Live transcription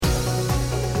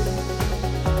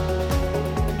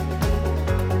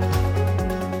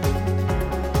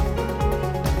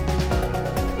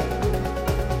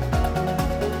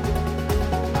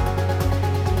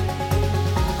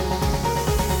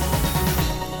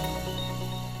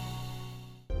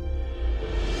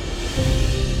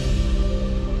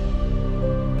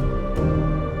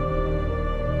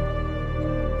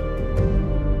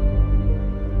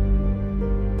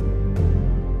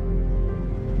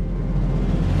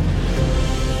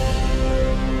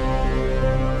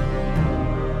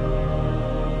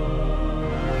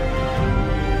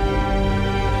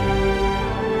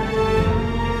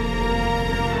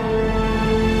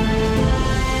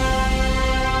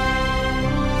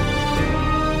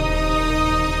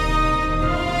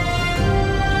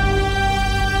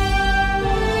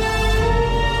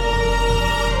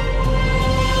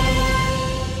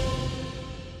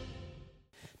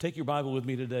your Bible with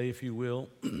me today, if you will,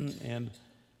 and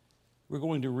we're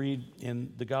going to read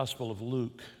in the Gospel of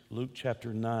Luke, Luke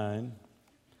chapter 9,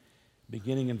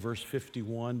 beginning in verse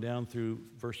 51 down through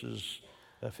verses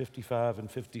 55 and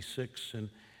 56, and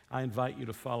I invite you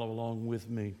to follow along with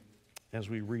me as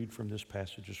we read from this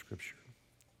passage of Scripture.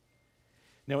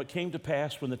 Now it came to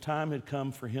pass when the time had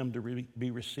come for him to be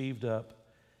received up,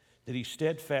 that he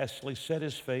steadfastly set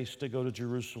his face to go to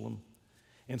Jerusalem,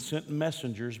 and sent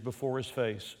messengers before his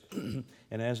face.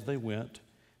 And as they went,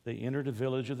 they entered a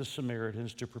village of the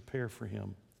Samaritans to prepare for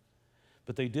him.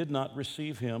 But they did not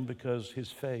receive him, because his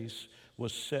face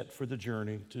was set for the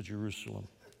journey to Jerusalem.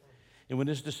 And when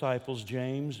his disciples,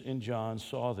 James and John,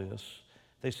 saw this,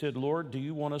 they said, "Lord, do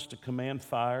you want us to command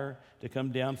fire to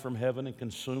come down from heaven and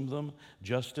consume them,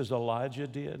 just as Elijah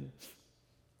did?"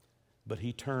 But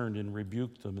he turned and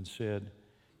rebuked them and said,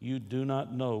 "You do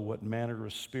not know what manner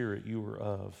of spirit you are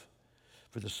of.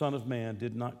 For the Son of Man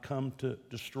did not come to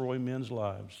destroy men's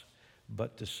lives,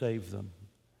 but to save them."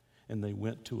 And they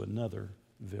went to another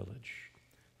village.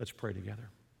 Let's pray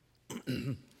together.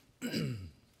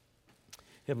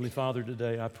 Heavenly Father,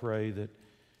 today I pray that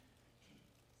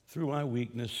through my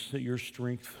weakness, that your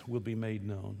strength will be made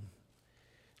known.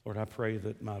 Lord, I pray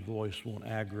that my voice won't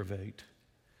aggravate,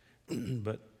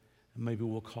 but maybe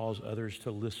will cause others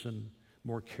to listen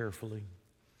more carefully.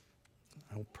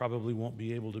 I probably won't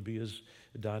be able to be as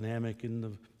dynamic in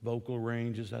the vocal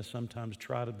range as I sometimes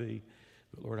try to be.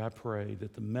 But Lord, I pray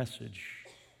that the message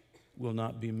will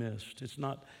not be missed. It's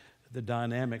not the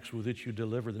dynamics with which you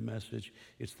deliver the message.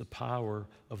 It's the power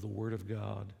of the Word of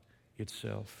God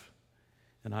itself.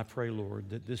 And I pray, Lord,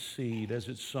 that this seed, as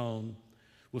it's sown,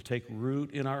 will take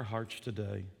root in our hearts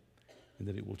today, and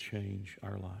that it will change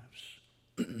our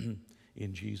lives.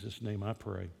 In Jesus' name I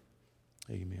pray.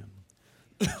 Amen.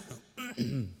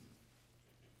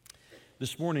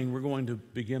 This morning we're going to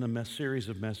begin a series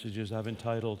of messages I've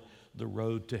entitled The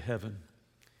Road to Heaven.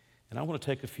 And I want to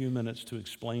take a few minutes to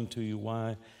explain to you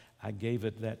why I gave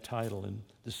it that title and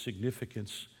the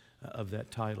significance of that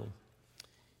title.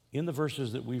 In the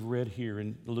verses that we've read here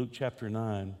in Luke chapter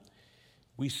 9,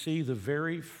 we see the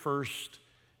very first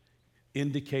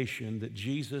indication that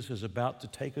Jesus is about to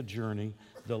take a journey,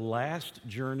 the last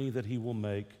journey that he will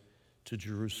make to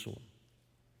Jerusalem.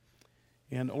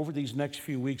 And over these next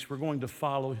few weeks, we're going to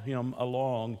follow him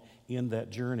along in that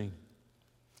journey.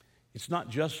 It's not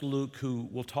just Luke who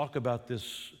will talk about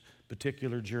this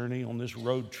particular journey on this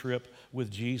road trip with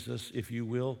Jesus, if you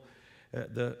will.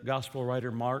 The gospel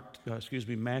writer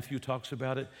Matthew talks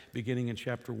about it beginning in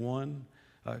chapter 1.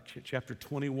 Chapter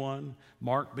 21,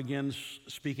 Mark begins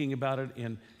speaking about it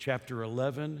in chapter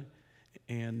 11,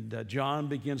 and John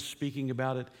begins speaking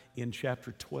about it in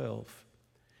chapter 12.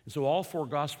 And so all four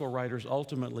gospel writers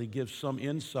ultimately give some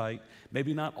insight,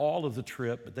 maybe not all of the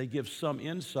trip, but they give some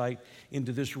insight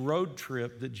into this road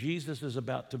trip that Jesus is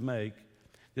about to make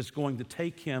that's going to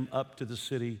take him up to the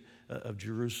city of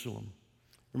Jerusalem.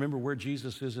 Remember where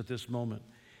Jesus is at this moment.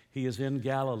 He is in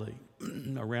Galilee,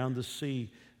 around the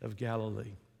Sea of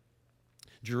Galilee.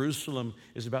 Jerusalem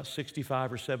is about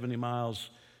 65 or 70 miles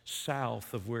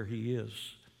south of where he is.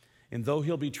 And though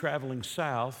he'll be traveling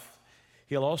south,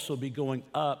 he'll also be going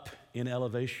up in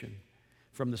elevation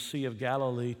from the Sea of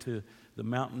Galilee to the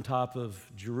mountaintop of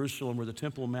Jerusalem, where the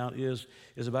Temple Mount is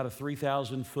about a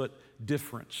 3,000-foot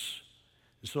difference.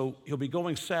 So he'll be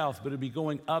going south, but he'll be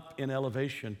going up in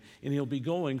elevation, and he'll be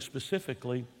going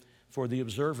specifically for the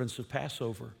observance of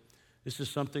Passover. This is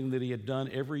something that he had done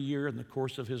every year in the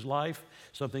course of his life,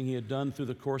 something he had done through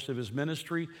the course of his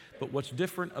ministry. But what's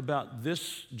different about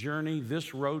this journey,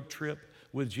 this road trip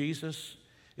with Jesus,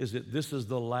 is that this is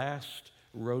the last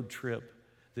road trip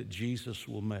that Jesus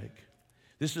will make.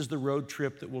 This is the road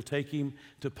trip that will take him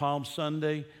to Palm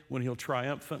Sunday, when he'll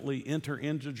triumphantly enter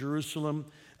into Jerusalem,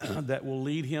 that will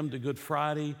lead him to Good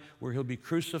Friday, where he'll be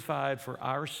crucified for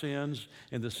our sins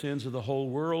and the sins of the whole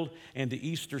world, and to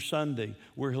Easter Sunday,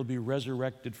 where he'll be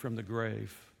resurrected from the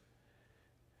grave.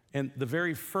 And the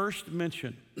very first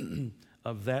mention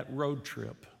of that road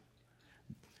trip,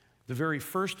 the very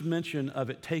first mention of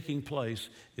it taking place,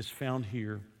 is found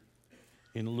here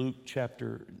in Luke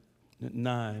chapter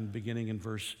 9, beginning in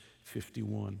verse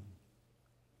 51.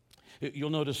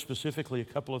 You'll notice specifically a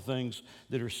couple of things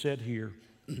that are said here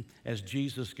as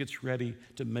Jesus gets ready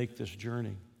to make this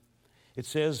journey. It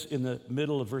says in the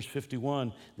middle of verse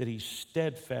 51 that he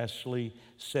steadfastly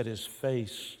set his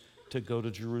face to go to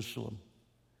Jerusalem.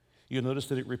 You'll notice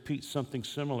that it repeats something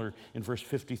similar in verse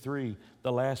 53,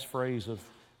 the last phrase of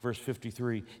verse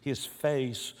 53. His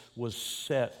face was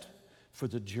set for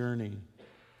the journey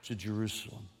to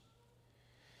Jerusalem.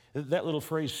 That little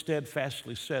phrase,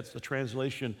 steadfastly set, the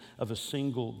translation of a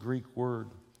single Greek word.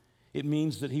 It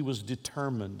means that he was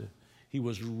determined, he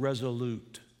was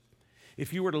resolute.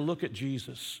 If you were to look at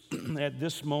Jesus at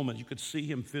this moment, you could see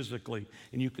him physically,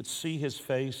 and you could see his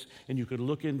face, and you could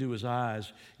look into his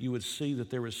eyes, you would see that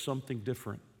there was something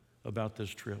different about this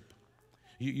trip.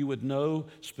 You would know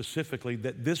specifically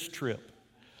that this trip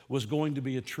was going to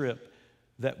be a trip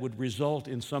that would result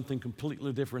in something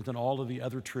completely different than all of the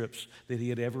other trips that he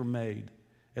had ever made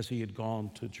as he had gone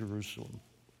to Jerusalem.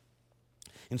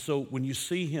 And so when you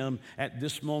see him at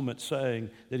this moment saying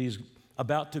that he's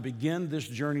about to begin this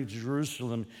journey to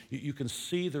Jerusalem, you can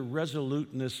see the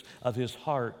resoluteness of his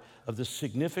heart, of the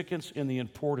significance and the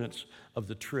importance of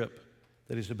the trip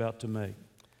that he's about to make.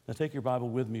 Now take your Bible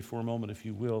with me for a moment, if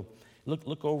you will.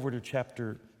 Look over to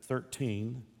chapter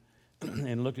 13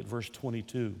 and look at verse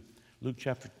 22. Luke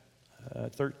chapter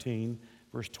 13,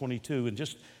 verse 22, and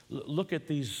just look at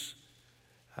these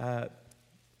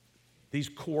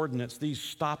coordinates, these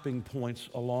stopping points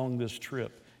along this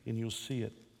trip, and you'll see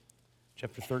it.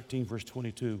 Chapter 13, verse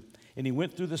 22. And he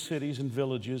went through the cities and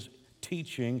villages,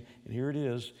 teaching, and here it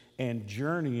is, and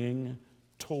journeying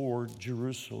toward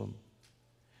Jerusalem.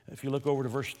 If you look over to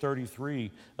verse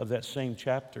 33 of that same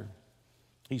chapter,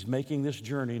 he's making this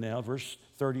journey now. Verse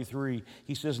 33,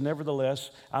 he says,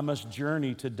 nevertheless, I must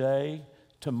journey today,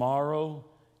 tomorrow,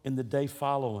 and the day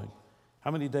following. How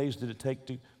many days did it take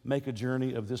to make a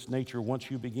journey of this nature?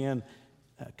 Once you began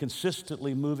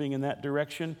consistently moving in that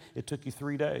direction, it took you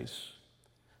 3 days.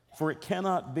 For it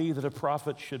cannot be that a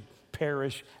prophet should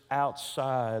perish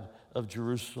outside of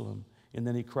Jerusalem. And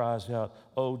then he cries out,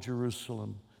 "O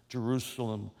Jerusalem,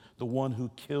 Jerusalem, the one who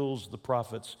kills the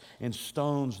prophets and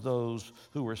stones those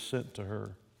who are sent to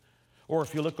her." Or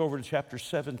if you look over to chapter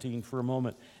 17 for a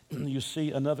moment, you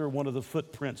see another one of the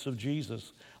footprints of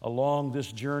Jesus along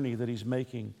this journey that he's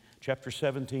making. Chapter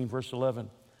 17, verse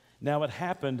 11. Now it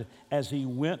happened as he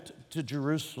went to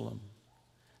Jerusalem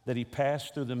that he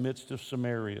passed through the midst of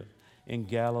Samaria in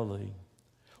Galilee.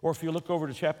 Or if you look over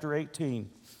to chapter 18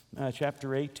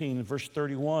 and verse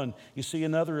 31, you see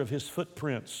another of his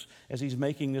footprints as he's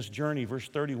making this journey. Verse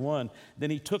 31,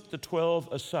 then he took the 12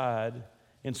 aside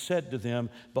and said to them,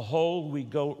 behold,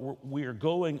 we are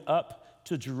going up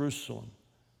to Jerusalem,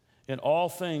 and all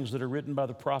things that are written by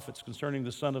the prophets concerning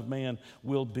the Son of Man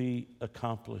will be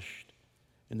accomplished.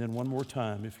 And then one more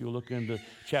time, if you look into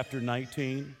chapter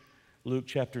 19, Luke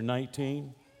chapter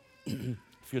 19, if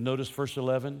you'll notice verse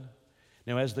 11,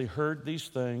 now as they heard these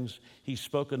things, he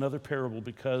spoke another parable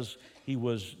because he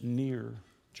was near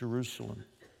Jerusalem.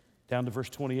 Down to verse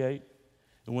 28,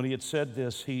 and when he had said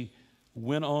this, he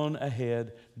went on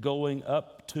ahead, going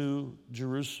up to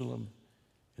Jerusalem.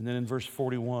 And then in verse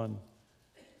 41,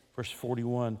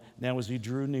 now as he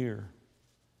drew near,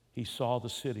 he saw the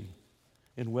city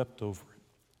and wept over it.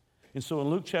 And so in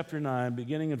Luke chapter 9,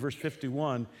 beginning in verse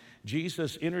 51,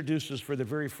 Jesus introduces for the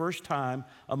very first time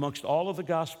amongst all of the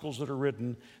Gospels that are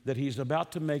written that he's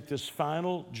about to make this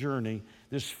final journey,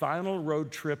 this final road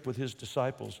trip with his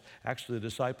disciples. Actually, the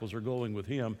disciples are going with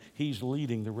him. He's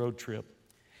leading the road trip.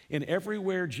 And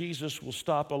everywhere Jesus will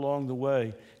stop along the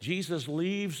way, Jesus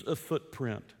leaves a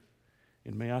footprint.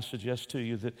 And may I suggest to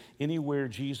you that anywhere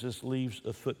Jesus leaves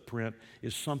a footprint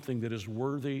is something that is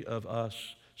worthy of us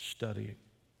studying.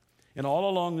 And all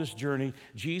along this journey,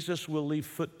 Jesus will leave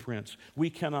footprints. We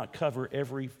cannot cover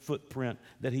every footprint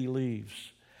that he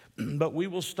leaves. But we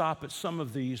will stop at some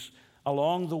of these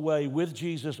along the way with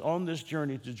Jesus on this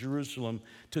journey to Jerusalem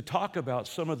to talk about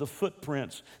some of the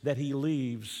footprints that he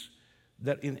leaves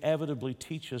that inevitably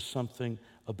teach us something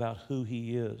about who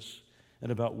he is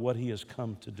and about what he has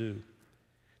come to do.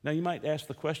 Now you might ask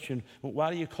the question, well,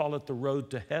 why do you call it the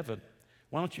road to heaven?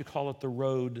 Why don't you call it the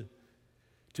road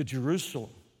to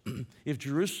Jerusalem? If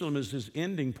Jerusalem is his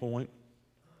ending point,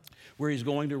 where he's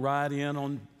going to ride in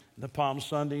on the Palm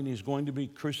Sunday and he's going to be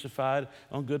crucified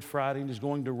on Good Friday and he's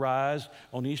going to rise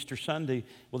on Easter Sunday,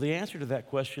 well, the answer to that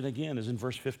question again is in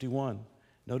verse 51.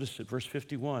 Notice at verse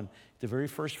 51, the very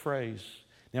first phrase.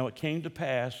 Now it came to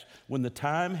pass when the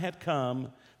time had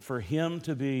come for him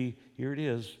to be, here it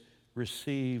is,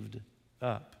 received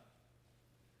up.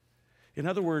 In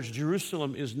other words,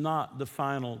 Jerusalem is not the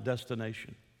final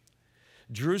destination.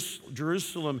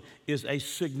 Jerusalem is a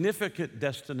significant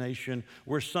destination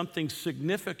where something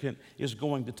significant is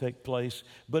going to take place,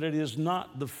 but it is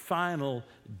not the final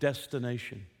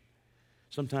destination.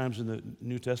 Sometimes in the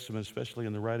New Testament, especially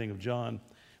in the writing of John,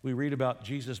 we read about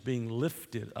Jesus being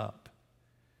lifted up.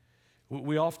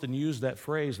 We often use that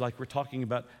phrase like we're talking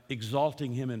about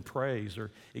exalting him in praise or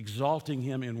exalting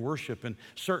him in worship. And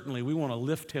certainly we want to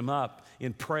lift him up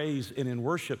in praise and in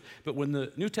worship. But when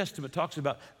the New Testament talks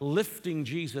about lifting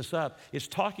Jesus up, it's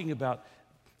talking about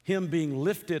him being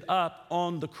lifted up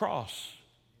on the cross.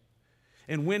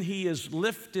 And when he is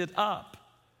lifted up,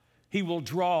 he will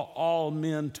draw all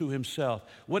men to himself.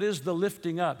 What is the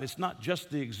lifting up? It's not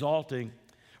just the exalting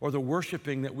or the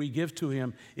worshiping that we give to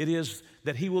him. It is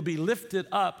that he will be lifted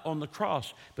up on the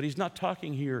cross. But he's not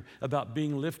talking here about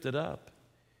being lifted up.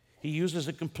 He uses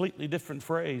a completely different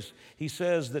phrase. He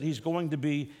says that he's going to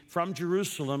be, from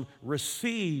Jerusalem,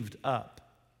 received up.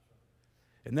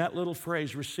 And that little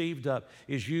phrase, received up,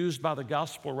 is used by the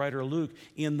gospel writer Luke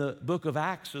in the book of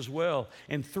Acts as well.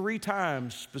 And 3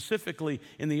 times, specifically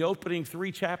in the opening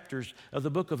 3 chapters of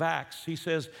the book of Acts, he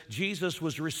says, Jesus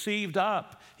was received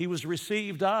up. He was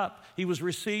received up. He was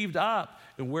received up.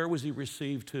 And where was he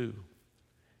received to?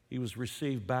 He was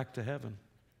received back to heaven.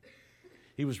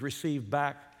 He was received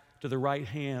back to the right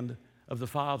hand of the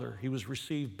Father. He was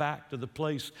received back to the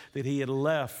place that he had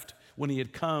left when he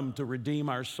had come to redeem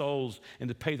our souls and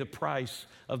to pay the price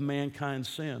of mankind's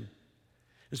sin.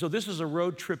 And so this is a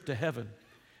road trip to heaven,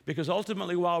 because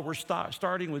ultimately while we're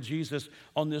starting with Jesus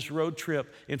on this road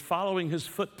trip and following his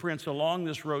footprints along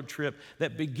this road trip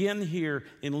that begin here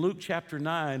in Luke chapter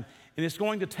 9, and it's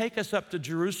going to take us up to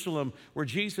Jerusalem where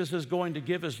Jesus is going to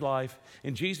give his life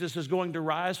and Jesus is going to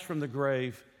rise from the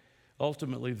grave.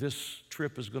 Ultimately, this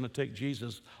trip is going to take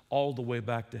Jesus all the way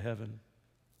back to heaven,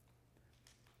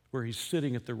 where he's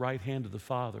sitting at the right hand of the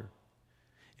Father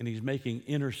and he's making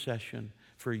intercession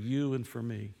for you and for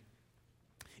me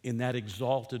in that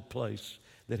exalted place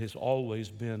that has always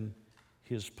been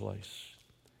his place.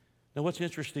 Now, what's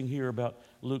interesting here about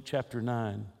Luke chapter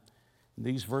 9,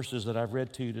 these verses that I've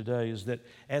read to you today, is that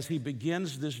as he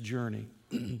begins this journey,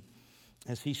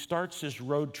 as he starts this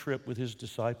road trip with his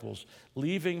disciples,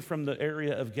 leaving from the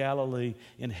area of Galilee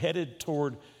and headed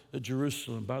toward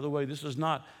Jerusalem. By the way, this is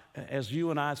not as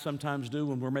you and I sometimes do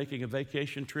when we're making a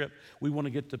vacation trip. We want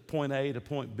to get to point A to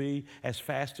point B as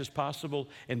fast as possible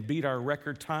and beat our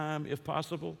record time if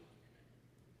possible.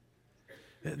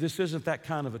 This isn't that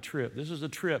kind of a trip. This is a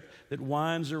trip that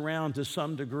winds around to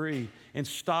some degree and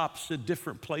stops at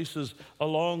different places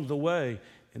along the way.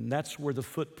 And that's where the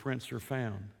footprints are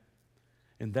found.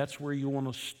 And that's where you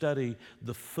want to study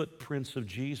the footprints of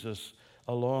Jesus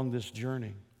along this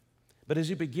journey. But as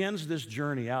he begins this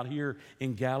journey out here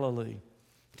in Galilee,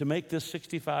 to make this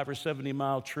 65 or 70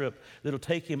 mile trip that'll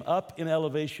take him up in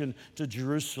elevation to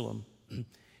Jerusalem,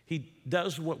 he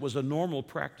does what was a normal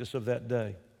practice of that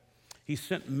day. He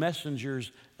sent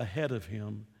messengers ahead of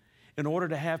him in order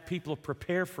to have people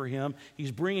prepare for him.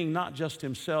 He's bringing not just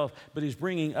himself, but he's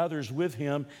bringing others with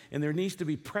him. And there needs to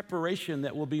be preparation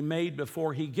that will be made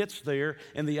before he gets there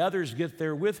and the others get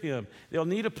there with him. They'll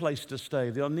need a place to stay.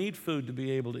 They'll need food to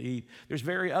be able to eat.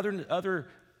 There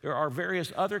are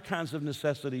various other kinds of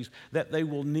necessities that they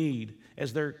will need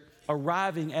as they're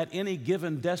arriving at any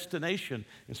given destination.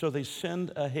 And so they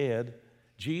send ahead,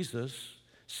 Jesus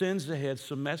sends ahead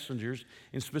some messengers,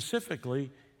 and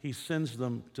specifically, he sends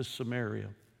them to Samaria.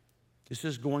 This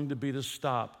is going to be the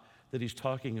stop that he's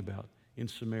talking about in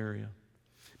Samaria.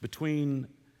 Between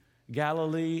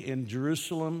Galilee and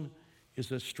Jerusalem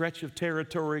is a stretch of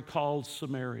territory called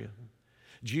Samaria.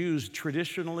 Jews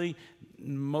traditionally,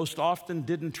 most often,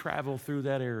 didn't travel through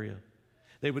that area.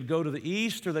 They would go to the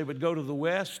east or they would go to the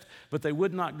west, but they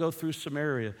would not go through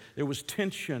Samaria. There was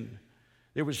tension.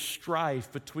 There was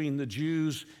strife between the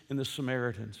Jews and the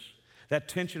Samaritans. That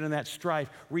tension and that strife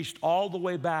reached all the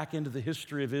way back into the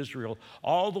history of Israel,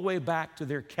 all the way back to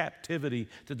their captivity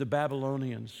to the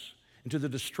Babylonians, and to the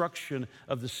destruction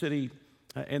of the city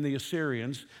and the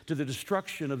Assyrians, to the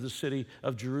destruction of the city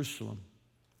of Jerusalem.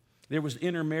 There was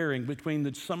intermarrying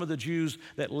between some of the Jews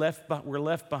that were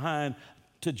left behind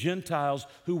to Gentiles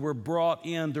who were brought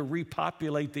in to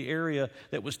repopulate the area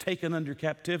that was taken under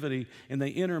captivity, and they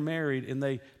intermarried and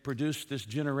they produced this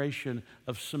generation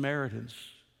of Samaritans.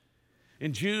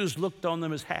 And Jews looked on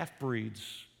them as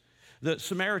half-breeds. The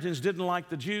Samaritans didn't like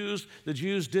the Jews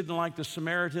didn't like the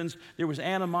Samaritans. There was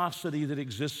animosity that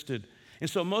existed. And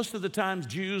so most of the times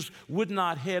Jews would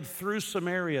not head through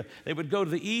Samaria. They would go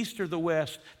to the east or the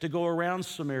west to go around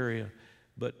Samaria.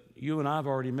 But you and I have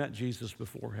already met Jesus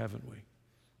before, haven't we?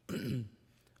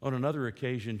 On another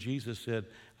occasion, Jesus said,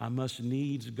 I must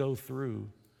needs go through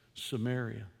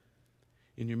Samaria.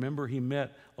 And you remember he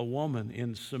met a woman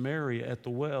in Samaria at the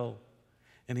well,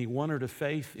 and he won her to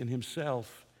faith in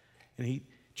himself. And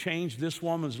changed this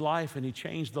woman's life, and he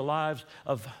changed the lives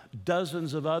of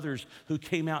dozens of others who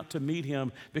came out to meet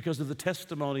him because of the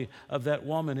testimony of that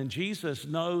woman. And Jesus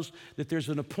knows that there's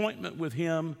an appointment with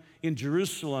him in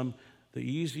Jerusalem. The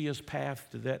easiest path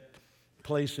to that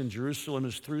place in Jerusalem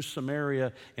is through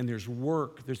Samaria, and there's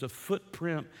work, there's a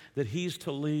footprint that he's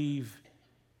to leave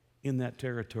in that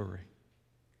territory.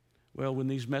 Well, when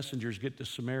these messengers get to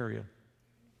Samaria,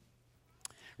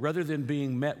 rather than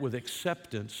being met with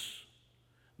acceptance,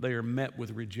 they are met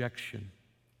with rejection.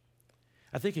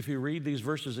 I think if you read these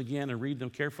verses again and read them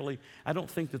carefully, I don't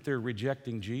think that they're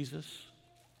rejecting Jesus.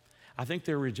 I think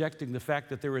they're rejecting the fact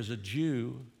that there is a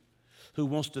Jew who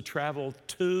wants to travel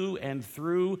to and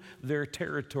through their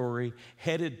territory,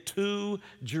 headed to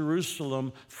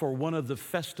Jerusalem for one of the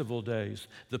festival days,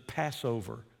 the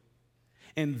Passover.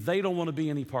 And they don't want to be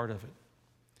any part of it.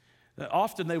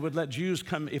 Often they would let Jews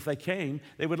come, if they came,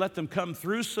 they would let them come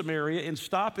through Samaria and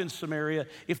stop in Samaria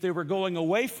if they were going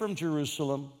away from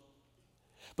Jerusalem.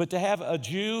 But to have a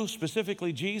Jew,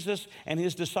 specifically Jesus and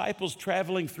his disciples,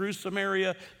 traveling through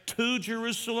Samaria to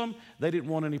Jerusalem, they didn't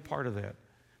want any part of that.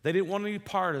 They didn't want any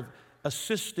part of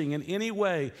assisting in any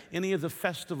way, any of the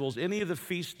festivals, any of the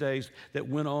feast days that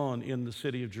went on in the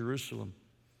city of Jerusalem.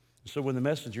 So when the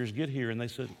messengers get here and they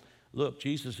said, look,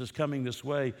 Jesus is coming this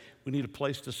way. We need a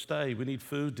place to stay. We need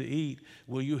food to eat.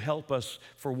 Will you help us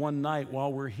for one night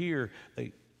while we're here?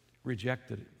 They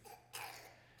rejected it.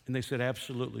 And they said,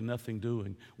 absolutely nothing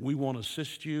doing. We won't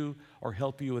assist you or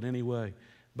help you in any way.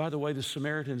 By the way, the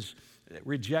Samaritans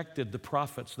rejected the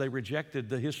prophets. They rejected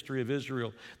the history of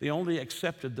Israel. They only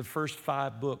accepted the first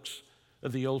 5 books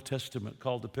of the Old Testament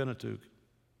called the Pentateuch.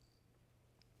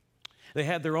 They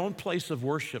had their own place of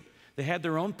worship. They had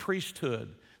their own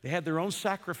priesthood. They had their own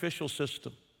sacrificial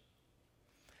system.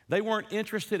 They weren't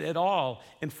interested at all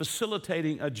in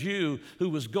facilitating a Jew who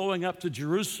was going up to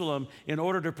Jerusalem in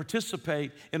order to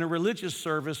participate in a religious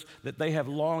service that they have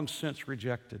long since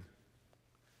rejected.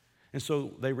 And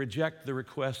so they reject the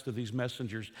request of these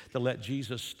messengers to let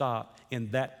Jesus stop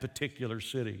in that particular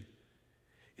city.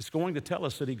 It's going to tell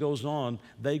us that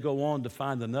they go on to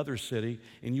find another city,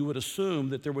 and you would assume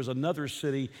that there was another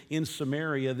city in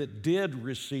Samaria that did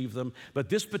receive them, but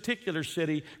this particular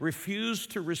city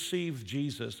refused to receive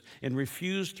Jesus and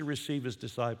refused to receive his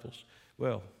disciples.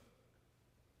 Well,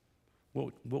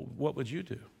 what would you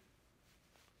do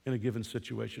in a given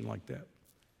situation like that?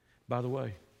 By the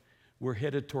way, we're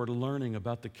headed toward learning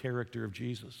about the character of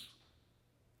Jesus.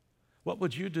 What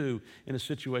would you do in a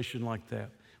situation like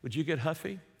that? Would you get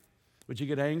huffy? Would you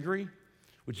get angry?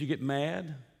 Would you get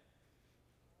mad?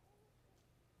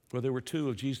 Well, there were 2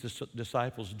 of Jesus'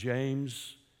 disciples,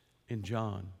 James and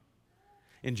John.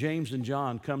 And James and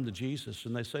John come to Jesus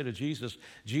and they say to Jesus,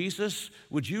 Jesus,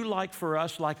 would you like for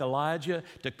us, like Elijah,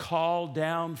 to call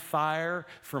down fire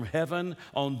from heaven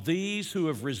on these who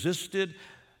have resisted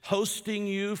hosting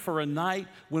you for a night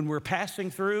when we're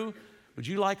passing through? Would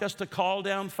you like us to call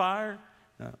down fire?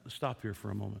 Now, stop here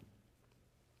for a moment.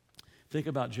 Think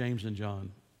about James and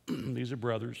John. These are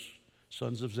brothers,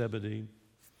 sons of Zebedee.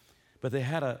 But they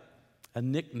had a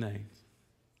nickname.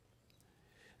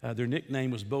 Their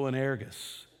nickname was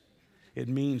Boanerges. It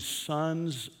means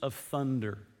sons of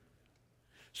thunder.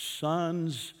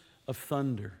 Sons of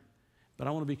thunder. But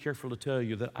I want to be careful to tell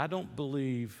you that I don't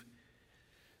believe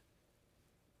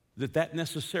that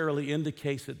necessarily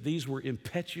indicates that these were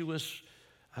impetuous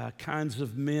kinds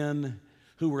of men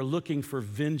who were looking for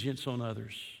vengeance on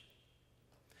others.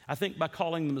 I think by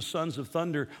calling them the sons of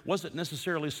thunder wasn't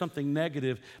necessarily something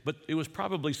negative, but it was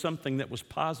probably something that was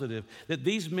positive. That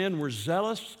these men were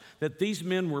zealous, that these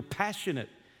men were passionate.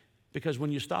 Because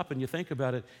when you stop and you think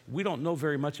about it, we don't know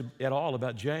very much at all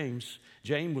about James.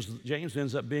 James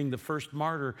ends up being the first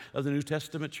martyr of the New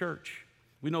Testament church.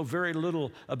 We know very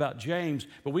little about James,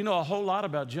 but we know a whole lot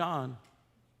about John.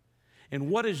 And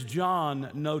what is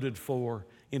John noted for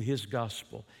in his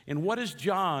gospel? And what is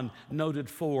John noted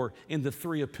for in the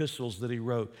 3 epistles that he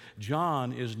wrote?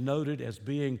 John is noted as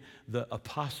being the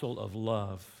apostle of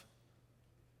love.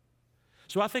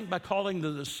 So I think by calling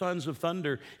them the sons of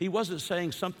thunder, he wasn't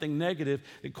saying something negative.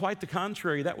 Quite the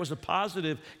contrary, that was a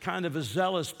positive kind of a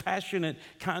zealous, passionate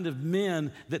kind of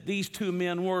men that these 2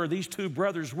 men were, these 2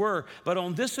 brothers were. But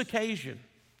on this occasion,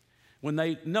 when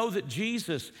they know that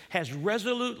Jesus has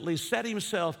resolutely set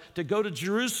himself to go to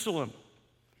Jerusalem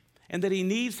and that he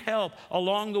needs help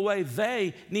along the way,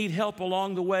 they need help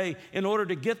along the way in order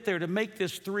to get there, to make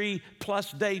this 3+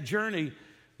 day journey,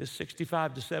 this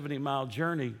 65 to 70 mile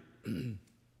journey.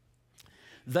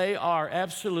 They are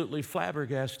absolutely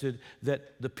flabbergasted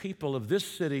that the people of this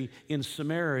city in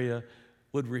Samaria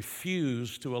would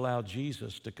refuse to allow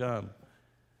Jesus to come.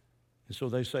 And so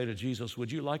they say to Jesus,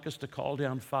 would you like us to call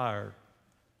down fire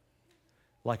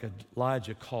like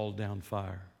Elijah called down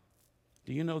fire?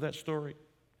 Do you know that story?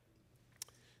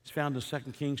 It's found in 2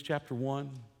 Kings chapter 1.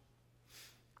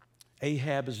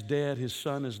 Ahab is dead. His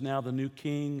son is now the new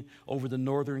king over the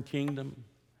northern kingdom.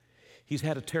 He's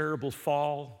had a terrible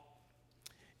fall.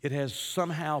 It has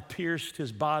somehow pierced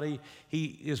his body.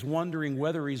 He is wondering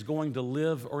whether he's going to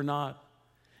live or not.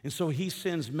 And so he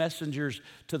sends messengers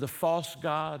to the false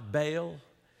god Baal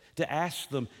to ask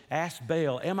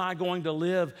Baal, am I going to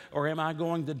live or am I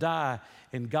going to die?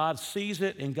 And God sees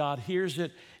it and God hears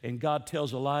it, and God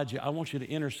tells Elijah, I want you to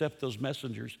intercept those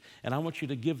messengers and I want you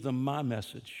to give them my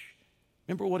message.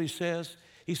 Remember what he says?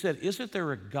 He said, isn't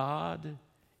there a God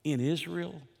in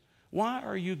Israel? Why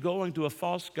are you going to a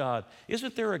false god?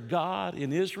 Isn't there a God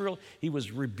in Israel? He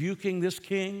was rebuking this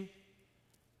king.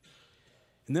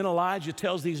 And then Elijah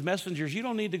tells these messengers, you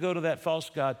don't need to go to that false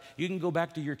god. You can go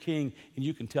back to your king and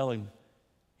you can tell him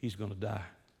he's going to die.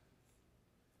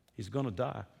 He's going to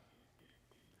die.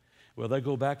 Well, they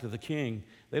go back to the king.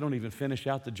 They don't even finish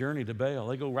out the journey to Baal.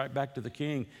 They go right back to the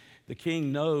king. The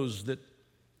king knows that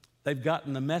they've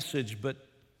gotten the message, but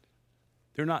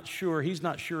they're not sure. He's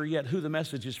not sure yet who the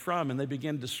message is from. And they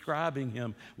begin describing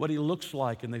him, what he looks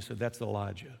like. And they said, that's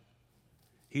Elijah.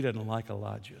 He doesn't like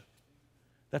Elijah.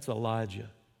 That's Elijah.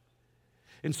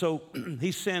 And so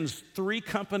he sends 3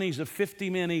 companies of 50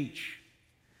 men each.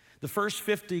 The first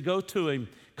 50 go to him,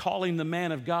 calling the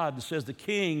man of God, and says, the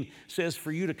king says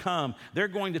for you to come. They're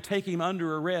going to take him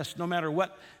under arrest no matter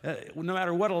what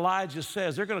Elijah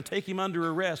says. They're going to take him under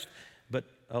arrest. But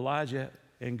Elijah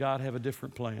and God have a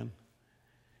different plan,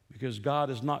 because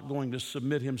God is not going to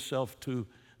submit himself to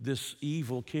this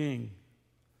evil king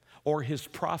or his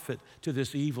prophet to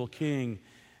this evil king.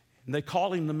 And they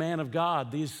call him the man of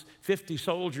God. These 50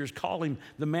 soldiers call him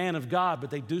the man of God, but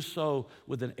they do so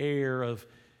with an air of,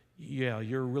 yeah,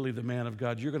 you're really the man of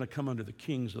God. You're going to come under the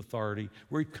king's authority.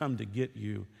 We've come to get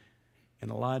you. And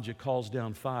Elijah calls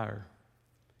down fire,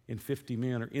 and 50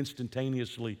 men are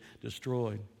instantaneously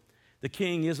destroyed. The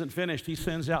king isn't finished. He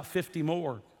sends out 50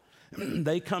 more.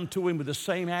 They come to him with the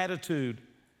same attitude.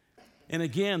 And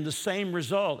again, the same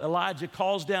result. Elijah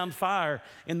calls down fire,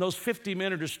 and those 50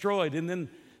 men are destroyed. And then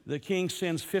the king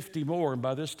sends 50 more. And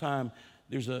by this time,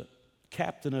 there's a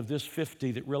captain of this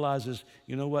 50 that realizes,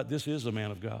 you know what? This is a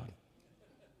man of God.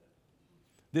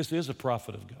 This is a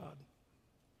prophet of God.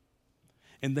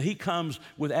 And he comes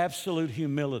with absolute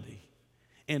humility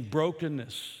and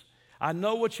brokenness. I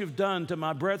know what you've done to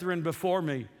my brethren before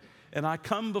me, and I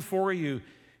come before you.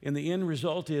 And the end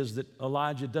result is that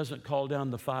Elijah doesn't call down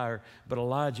the fire, but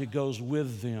Elijah goes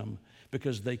with them,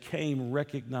 because they came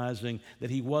recognizing that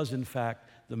he was, in fact,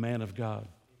 the man of God.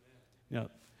 You know,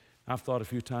 I've thought a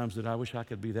few times that I wish I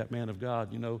could be that man of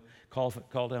God, you know,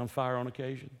 call down fire on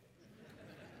occasion.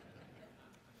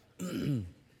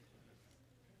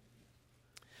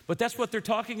 But that's what they're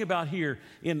talking about here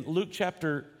in Luke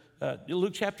chapter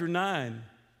 9.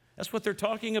 That's what they're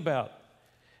talking about.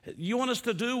 You want us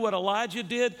to do what Elijah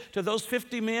did to those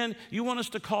 50 men? You want us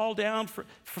to call down for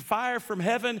fire from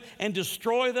heaven and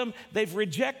destroy them? They've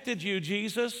rejected you,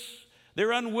 Jesus.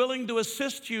 They're unwilling to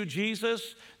assist you,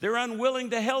 Jesus. They're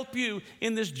unwilling to help you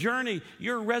in this journey.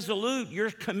 You're resolute. You're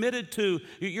committed to.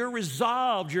 You're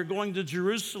resolved. You're going to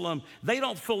Jerusalem. They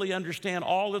don't fully understand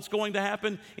all that's going to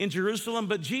happen in Jerusalem,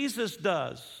 but Jesus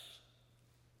does.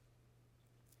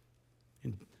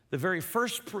 The very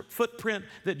first footprint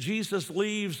that Jesus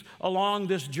leaves along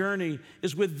this journey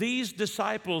is with these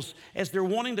disciples as they're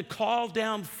wanting to call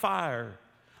down fire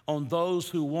on those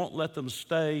who won't let them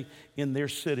stay in their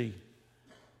city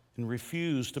and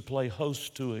refuse to play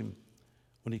host to him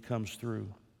when he comes through.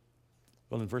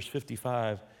 Well, in verse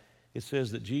 55, it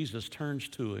says that Jesus turns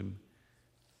to him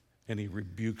and he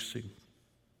rebukes him.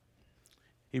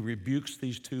 He rebukes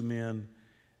these 2 men.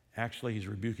 Actually, he's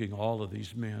rebuking all of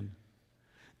these men.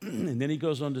 And then he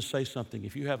goes on to say something.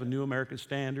 If you have a New American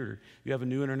Standard, or you have a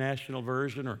New International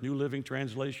Version, or New Living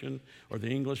Translation, or the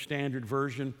English Standard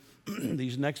Version,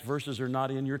 these next verses are not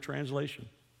in your translation.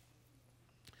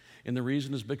 And the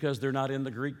reason is because they're not in the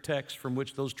Greek text from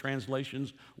which those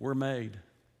translations were made.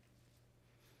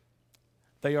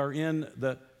 They are in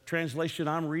the translation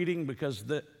I'm reading because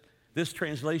this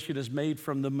translation is made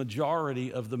from the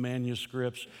majority of the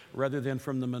manuscripts rather than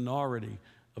from the minority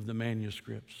of the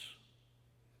manuscripts.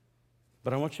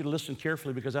 But I want you to listen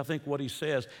carefully, because I think what he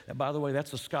says, and by the way,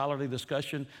 that's a scholarly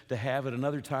discussion to have at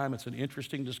another time. It's an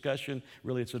interesting discussion.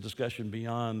 Really, it's a discussion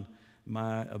beyond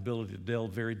my ability to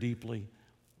delve very deeply.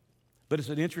 But it's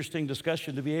an interesting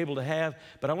discussion to be able to have.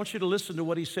 But I want you to listen to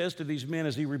what he says to these men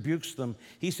as he rebukes them.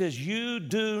 He says, "You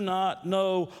do not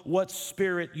know what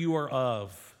spirit you are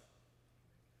of."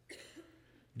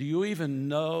 Do you even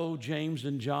know, James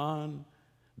and John,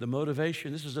 the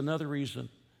motivation? This is another reason.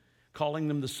 Calling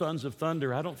them the sons of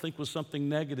thunder, I don't think was something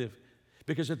negative.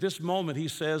 Because at this moment, he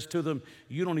says to them,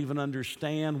 you don't even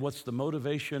understand what's the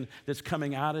motivation that's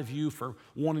coming out of you for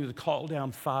wanting to call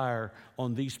down fire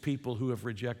on these people who have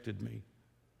rejected me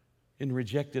and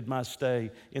rejected my stay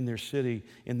in their city.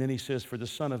 And then he says, for the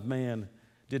Son of Man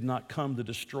did not come to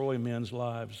destroy men's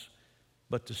lives,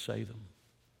 but to save them,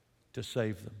 to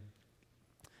save them.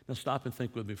 Now stop and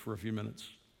think with me for a few minutes.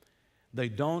 They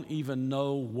don't even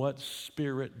know what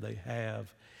spirit they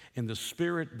have, and the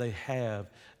spirit they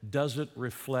have doesn't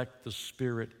reflect the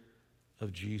spirit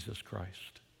of Jesus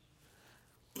Christ.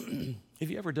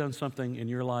 Have you ever done something in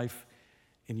your life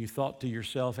and you thought to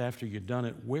yourself after you'd done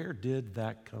it, where did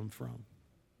that come from?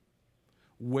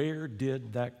 Where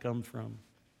did that come from?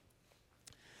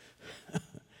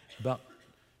 About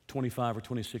 25 or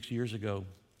 26 years ago,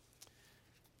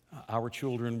 our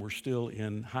children were still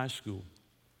in high school.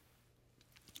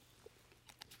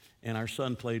 And our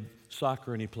son played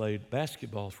soccer and he played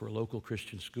basketball for a local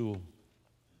Christian school.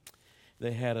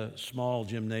 They had a small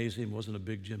gymnasium, wasn't a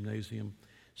big gymnasium.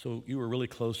 So you were really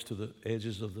close to the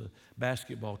edges of the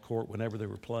basketball court whenever they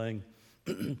were playing.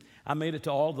 I made it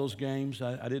to all those games.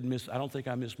 I don't think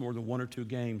I missed more than one or two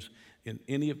games in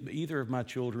either of my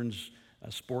children's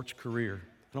sports career.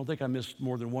 I don't think I missed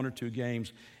more than one or two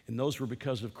games, and those were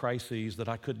because of crises that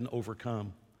I couldn't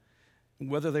overcome.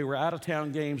 Whether they were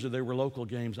out-of-town games or they were local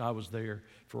games, I was there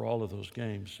for all of those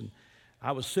games. And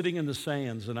I was sitting in the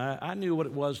stands, and I knew what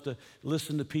it was to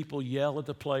listen to people yell at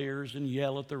the players and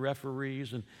yell at the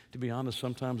referees, and to be honest,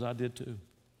 sometimes I did too.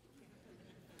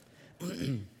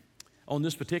 On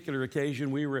this particular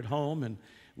occasion, we were at home, and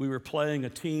we were playing a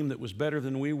team that was better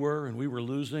than we were, and we were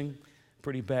losing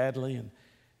pretty badly. And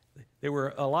there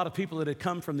were a lot of people that had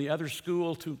come from the other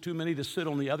school, too many to sit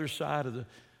on the other side of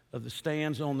the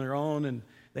stands on their own, and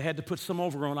they had to put some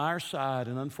over on our side,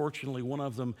 and unfortunately one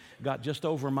of them got just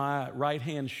over my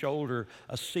right-hand shoulder,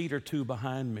 a seat or two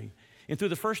behind me. And through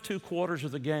the first two quarters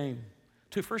of the game,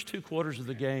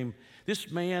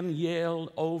 this man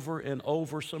yelled over and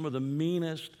over some of the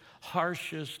meanest,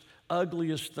 harshest,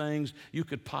 ugliest things you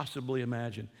could possibly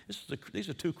imagine. These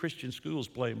are two Christian schools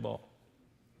playing ball.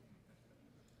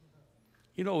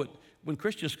 You know, when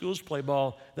Christian schools play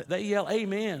ball, they yell,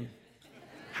 amen.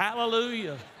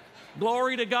 Hallelujah.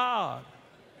 Glory to God.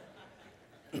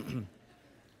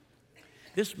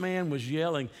 This man was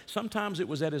yelling. Sometimes it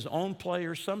was at his own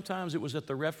players. Sometimes it was at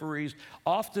the referees.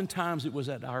 Oftentimes it was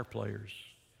at our players.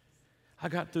 I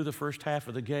got through the first half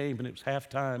of the game, and it was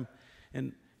halftime.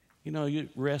 And, you know, you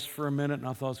rest for a minute, and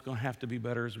I thought it's going to have to be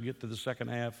better as we get to the second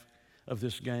half of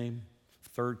this game,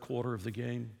 third quarter of the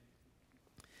game.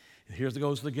 And here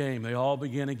goes the game. They all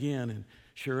begin again, and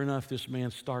sure enough, this man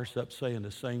starts up saying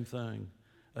the same thing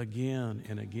again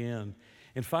and again.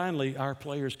 And finally, our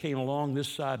players came along this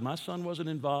side. My son wasn't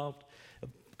involved.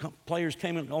 Players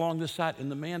came along this side, and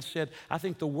the man said, I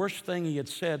think the worst thing he had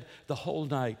said the whole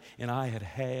night, and I had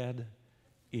had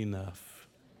enough.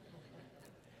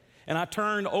 And I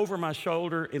turned over my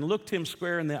shoulder and looked him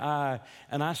square in the eye,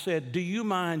 and I said, do you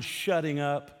mind shutting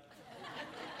up?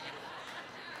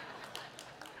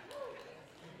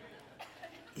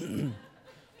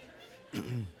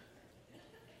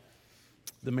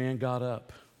 The man got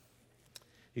up.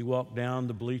 He walked down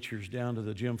the bleachers, down to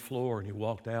the gym floor, and he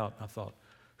walked out. I thought,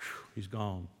 he's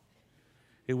gone.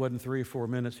 It wasn't 3 or 4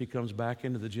 minutes. He comes back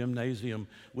into the gymnasium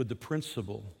with the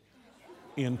principal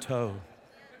in tow.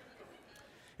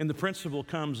 And the principal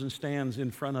comes and stands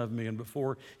in front of me, and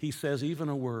before he says even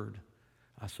a word,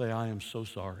 I say, I am so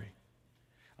sorry.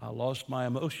 I lost my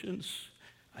emotions.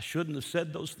 I shouldn't have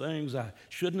said those things. I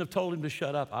shouldn't have told him to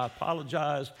shut up. I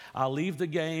apologize. I'll leave the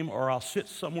game or I'll sit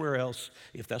somewhere else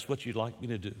if that's what you'd like me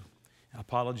to do. I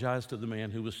apologized to the man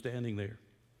who was standing there.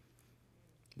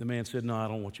 The man said, no, I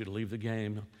don't want you to leave the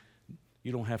game.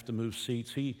 You don't have to move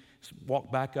seats. He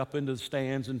walked back up into the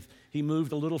stands, and he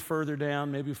moved a little further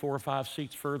down, maybe 4 or 5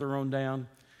 seats further on down.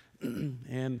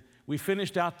 And we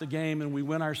finished out the game, and we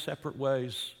went our separate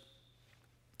ways.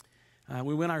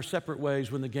 We went our separate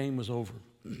ways when the game was over.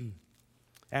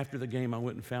 After the game, I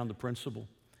went and found the principal,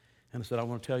 and I said, I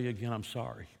want to tell you again, I'm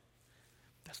sorry.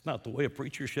 That's not the way a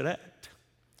preacher should act.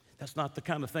 That's not the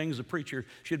kind of things a preacher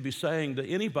should be saying to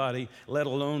anybody, let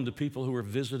alone to people who are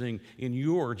visiting in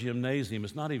your gymnasium.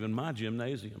 It's not even my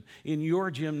gymnasium. In your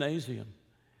gymnasium.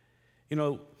 You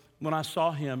know, when I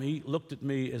saw him, he looked at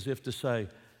me as if to say,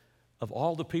 of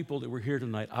all the people that were here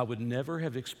tonight, I would never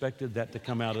have expected that to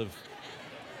come out of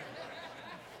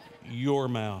your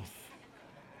mouth.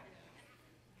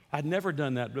 I'd never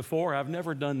done that before. I've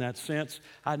never done that since.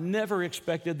 I never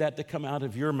expected that to come out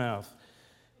of your mouth.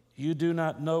 You do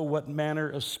not know what manner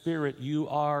of spirit you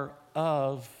are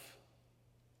of.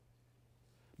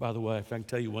 By the way, if I can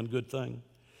tell you one good thing,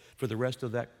 for the rest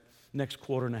of that next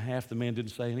quarter and a half, the man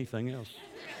didn't say anything else.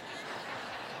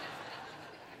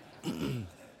 And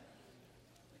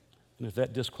if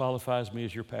that disqualifies me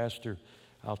as your pastor,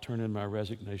 I'll turn in my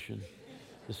resignation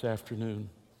this afternoon.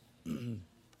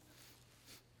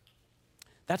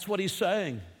 That's what he's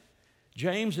saying.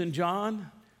 James and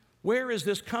John, where is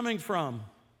this coming from?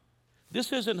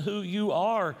 This isn't who you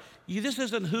are. This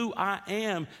isn't who I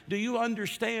am. Do you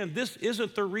understand? This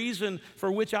isn't the reason for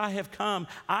which I have come.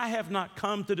 I have not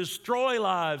come to destroy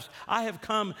lives. I have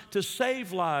come to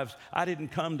save lives. I didn't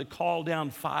come to call down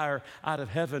fire out of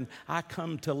heaven. I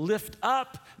come to lift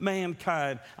up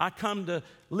mankind. I come to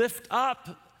lift up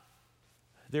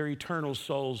their eternal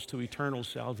souls to eternal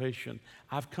salvation.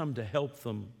 I've come to help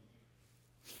them.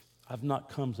 I've not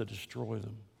come to destroy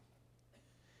them.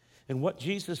 And what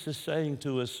Jesus is saying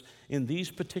to us in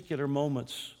these particular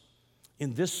moments,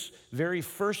 in this very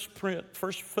first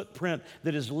footprint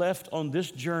that is left on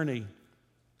this journey,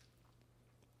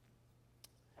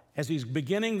 as he's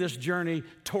beginning this journey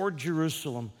toward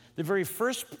Jerusalem, the very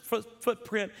first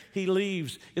footprint he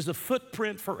leaves is a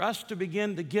footprint for us to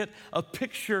begin to get a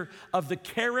picture of the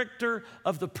character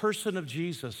of the person of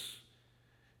Jesus.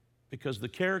 Because the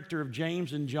character of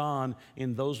James and John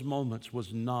in those moments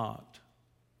was not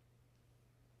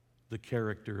the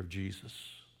character of Jesus.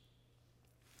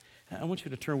 I want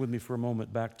you to turn with me for a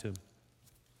moment back to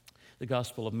the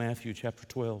Gospel of Matthew, chapter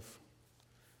 12.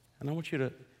 And I want you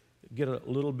to get a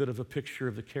little bit of a picture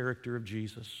of the character of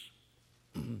Jesus.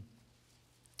 Matthew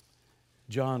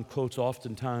quotes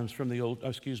oftentimes from the Old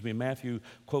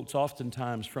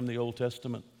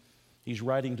Testament. He's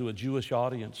writing to a Jewish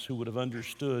audience who would have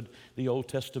understood the Old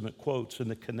Testament quotes and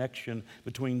the connection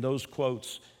between those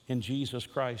quotes and Jesus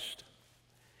Christ.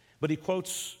 But he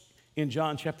quotes in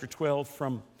John chapter 12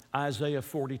 from Isaiah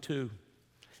 42.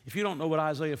 If you don't know what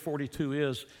Isaiah 42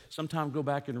 is, sometime go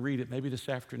back and read it, maybe this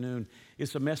afternoon.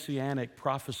 It's a messianic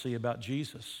prophecy about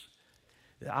Jesus.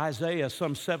 Isaiah,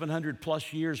 some 700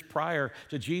 plus years prior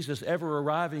to Jesus ever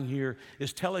arriving here,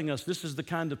 is telling us this is the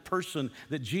kind of person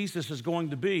that Jesus is going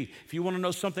to be. If you want to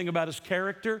know something about his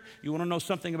character, you want to know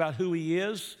something about who he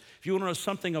is, if you want to know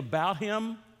something about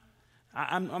him,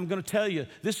 I'm going to tell you,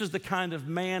 this is the kind of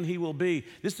man he will be.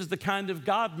 This is the kind of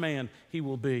God-man he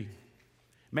will be.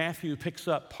 Matthew picks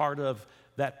up part of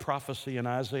that prophecy in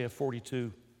Isaiah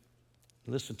 42.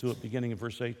 Listen to it beginning in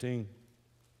verse 18.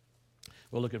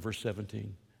 Well, look at verse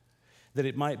 17. That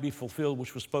it might be fulfilled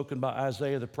which was spoken by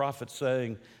Isaiah the prophet,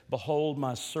 saying, Behold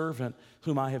my servant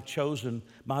whom I have chosen,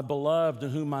 my beloved in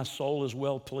whom my soul is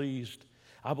well pleased.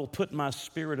 I will put my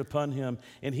spirit upon him,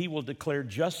 and he will declare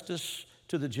justice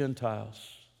to the Gentiles.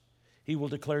 He will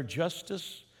declare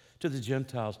justice to the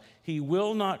Gentiles. He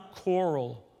will not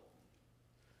quarrel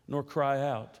nor cry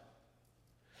out,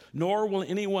 nor will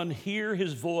anyone hear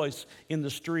his voice in the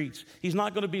streets. He's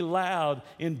not going to be loud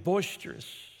and boisterous,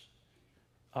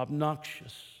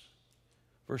 obnoxious.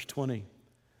 Verse 20,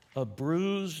 a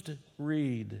bruised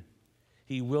reed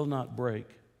he will not break,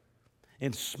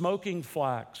 and smoking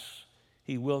flax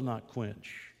he will not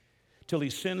quench, till he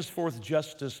sends forth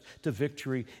justice to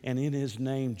victory, and in his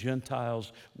name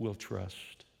Gentiles will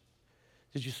trust.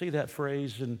 Did you see that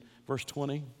phrase in verse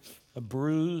 20? A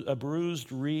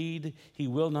bruised reed he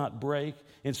will not break,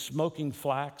 and smoking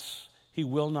flax he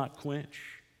will not quench.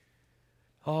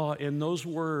 Oh, in those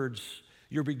words,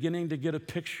 you're beginning to get a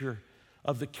picture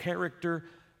of the character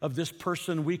of this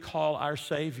person we call our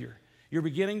Savior. You're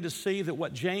beginning to see that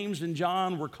what James and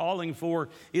John were calling for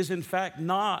is in fact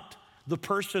not the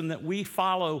person that we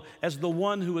follow as the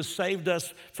one who has saved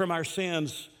us from our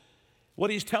sins.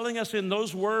 What he's telling us in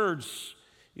those words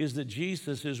is that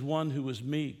Jesus is one who is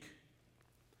meek,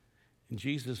 and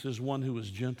Jesus is one who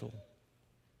is gentle,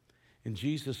 and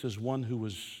Jesus is one who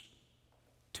is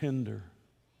tender,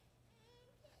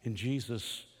 and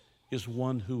Jesus is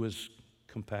one who is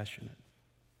compassionate.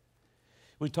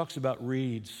 When he talks about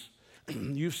reeds,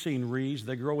 you've seen reeds.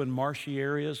 They grow in marshy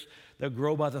areas. They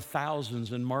grow by the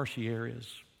thousands in marshy areas.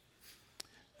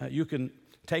 You can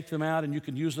take them out and you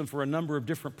can use them for a number of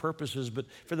different purposes, but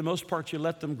for the most part, you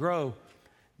let them grow.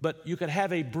 But you could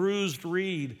have a bruised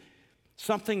reed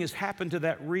Something has happened to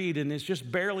that reed and it's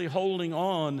just barely holding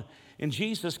on. And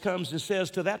Jesus comes and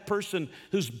says to that person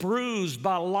who's bruised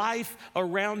by life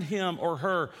around him or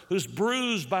her, who's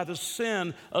bruised by the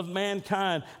sin of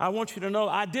mankind, I want you to know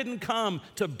I didn't come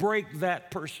to break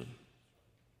that person.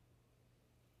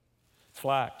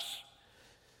 Flax.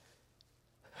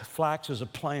 Flax is a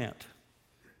plant.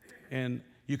 And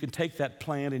you can take that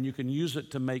plant and you can use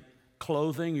it to make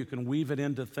clothing. You can weave it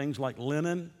into things like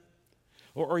linen.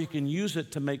 Or you can use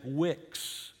it to make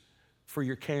wicks for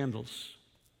your candles.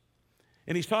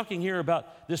 And he's talking here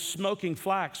about this smoking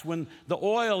flax. When the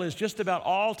oil is just about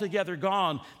altogether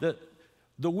gone, the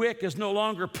wick is no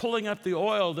longer pulling up the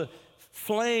oil. The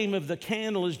flame of the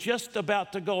candle is just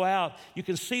about to go out. You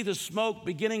can see the smoke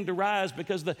beginning to rise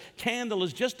because the candle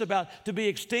is just about to be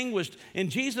extinguished.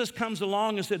 And Jesus comes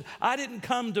along and said, I didn't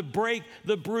come to break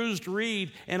the bruised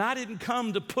reed, and I didn't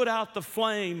come to put out the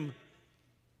flame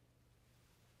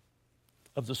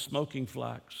of the smoking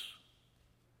flax.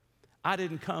 I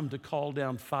didn't come to call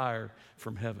down fire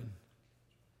from heaven.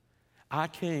 I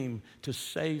came to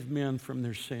save men from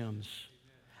their sins.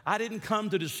 I didn't come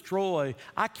to destroy.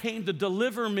 I came to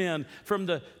deliver men from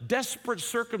the desperate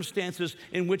circumstances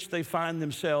in which they find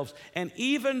themselves. And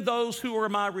even those who are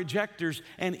my rejectors,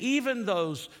 and even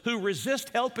those who resist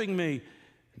helping me,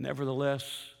 nevertheless,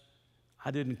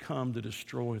 I didn't come to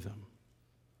destroy them.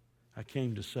 I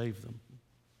came to save them.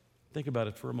 Think about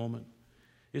it for a moment.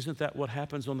 Isn't that what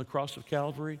happens on the cross of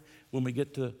Calvary when we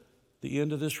get to the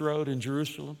end of this road in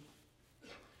Jerusalem?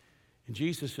 And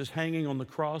Jesus is hanging on the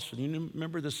cross. And you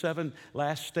remember the 7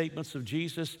 last statements of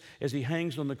Jesus as he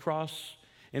hangs on the cross?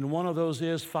 And one of those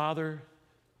is, Father,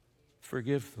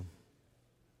 forgive them.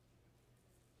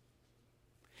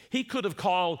 He could have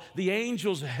called the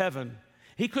angels of heaven.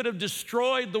 He could have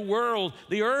destroyed the world,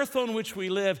 the earth on which we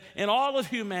live, and all of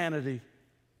humanity.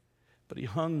 But he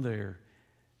hung there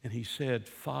and he said,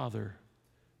 Father,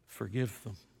 forgive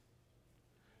them,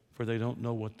 for they don't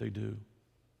know what they do.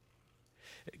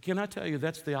 Can I tell you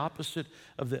that's the opposite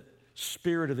of the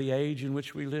spirit of the age in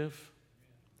which we live?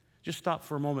 Just stop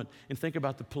for a moment and think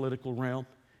about the political realm.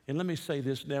 And let me say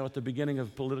this now at the beginning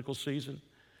of the political season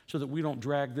so that we don't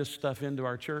drag this stuff into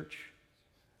our church.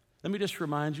 Let me just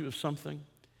remind you of something.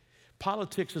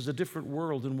 Politics is a different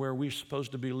world than where we're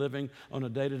supposed to be living on a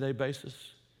day-to-day basis.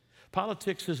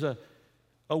 Politics is a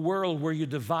world where you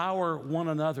devour one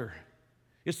another.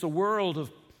 It's a world of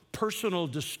personal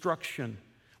destruction.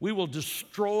 We will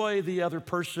destroy the other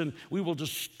person. We will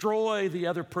destroy the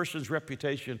other person's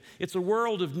reputation. It's a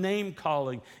world of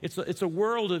name-calling. It's a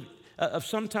world of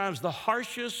sometimes the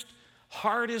harshest,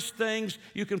 hardest things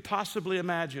you can possibly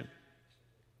imagine.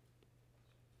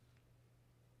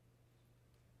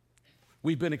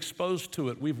 We've been exposed to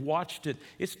it. We've watched it.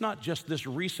 It's not just this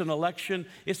recent election.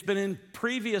 It's been in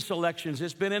previous elections.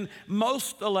 It's been in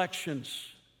most elections.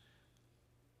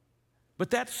 But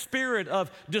that spirit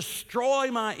of destroy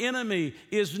my enemy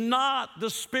is not the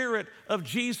spirit of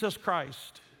Jesus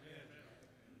Christ.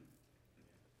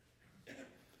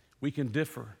 We can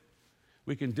differ.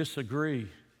 We can disagree.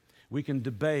 We can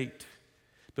debate.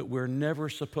 But we're never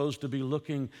supposed to be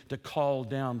looking to call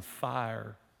down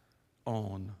fire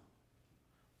on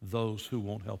those who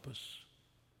won't help us.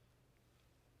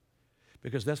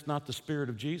 Because that's not the spirit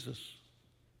of Jesus.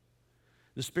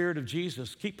 The spirit of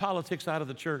Jesus. Keep politics out of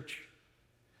the church.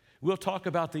 We'll talk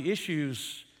about the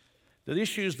issues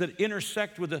that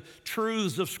intersect with the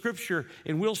truths of Scripture,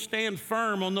 and we'll stand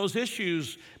firm on those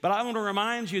issues. But I want to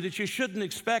remind you that you shouldn't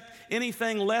expect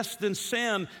anything less than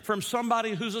sin from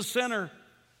somebody who's a sinner.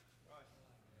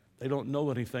 They don't know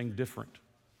anything different.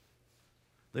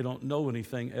 They don't know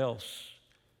anything else.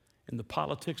 And the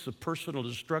politics of personal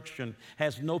destruction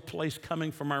has no place coming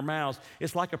from our mouths.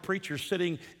 It's like a preacher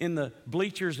sitting in the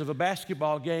bleachers of a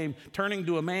basketball game, turning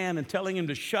to a man and telling him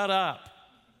to shut up.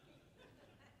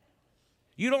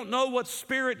 You don't know what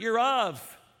spirit you're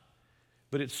of,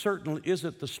 but it certainly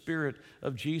isn't the spirit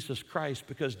of Jesus Christ,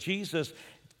 because Jesus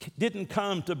didn't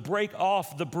come to break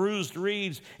off the bruised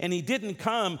reeds, and he didn't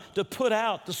come to put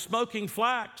out the smoking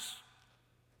flax.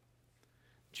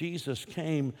 Jesus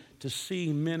came to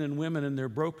see men and women in their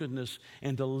brokenness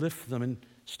and to lift them. And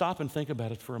stop and think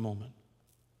about it for a moment.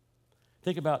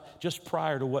 Think about just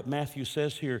prior to what Matthew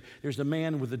says here. There's a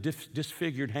man with a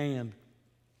disfigured hand.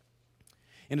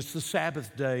 And it's the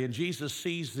Sabbath day, and Jesus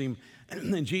sees him,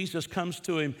 and Jesus comes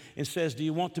to him and says, do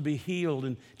you want to be healed?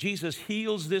 And Jesus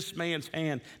heals this man's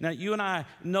hand. Now, you and I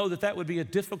know that that would be a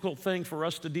difficult thing for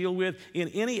us to deal with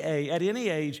at any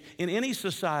age, in any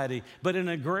society. But in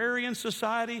an agrarian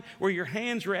society where your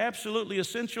hands were absolutely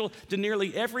essential to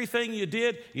nearly everything you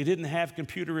didn't have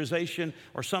computerization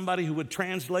or somebody who would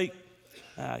translate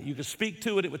You could speak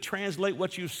to it. It would translate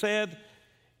what you said.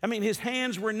 I mean, his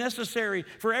hands were necessary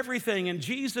for everything, and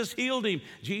Jesus healed him.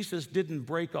 Jesus didn't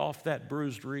break off that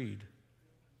bruised reed.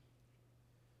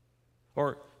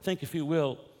 Or think, if you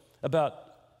will, about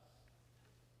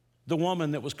the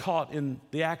woman that was caught in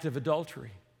the act of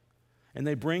adultery, and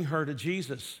they bring her to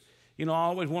Jesus. You know, I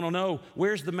always want to know,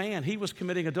 where's the man? He was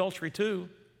committing adultery too.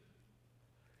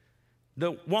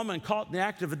 The woman caught in the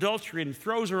act of adultery and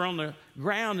throws her on the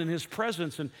ground in his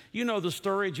presence. And you know the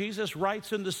story. Jesus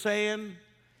writes in the sand,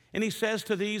 and he says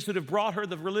to these that have brought her,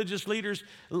 the religious leaders,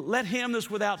 let him that's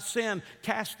without sin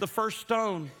cast the first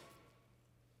stone.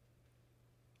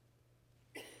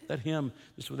 Let him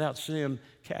that's without sin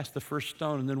cast the first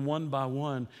stone. And then one by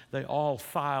one, they all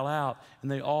file out and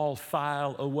they all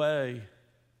file away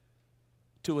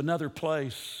to another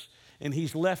place. And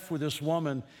he's left with this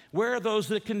woman. Where are those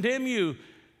that condemn you?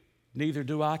 Neither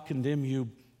do I condemn you.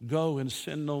 Go and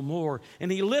sin no more.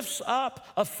 And he lifts up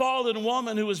a fallen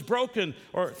woman who is broken.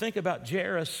 Or think about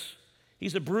Jairus.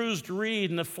 He's a bruised reed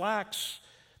and a flax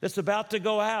that's about to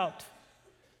go out.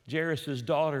 Jairus'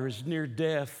 daughter is near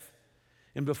death.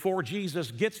 And before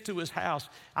Jesus gets to his house,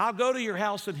 I'll go to your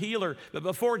house and heal her. But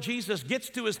before Jesus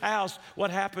gets to his house, what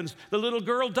happens? The little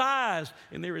girl dies.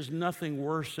 And there is nothing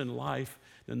worse in life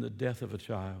than the death of a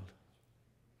child.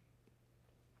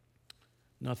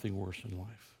 Nothing worse in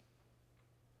life.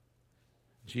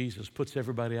 Jesus puts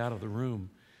everybody out of the room,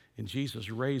 and Jesus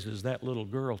raises that little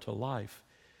girl to life.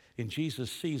 And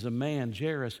Jesus sees a man,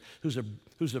 Jairus, who's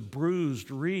a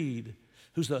bruised reed,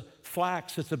 who's a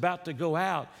flax that's about to go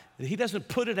out. And he doesn't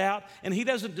put it out, and he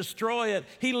doesn't destroy it.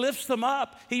 He lifts them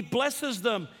up. He blesses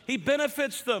them. He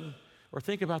benefits them. Or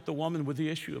think about the woman with the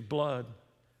issue of blood.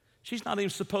 She's not even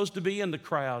supposed to be in the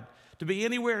crowd. To be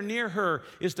anywhere near her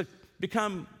is to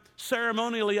become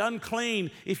ceremonially unclean.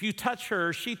 If you touch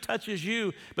her, she touches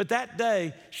you. But that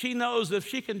day, she knows if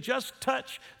she can just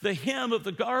touch the hem of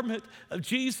the garment of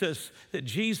Jesus, that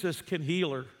Jesus can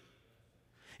heal her.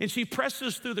 And she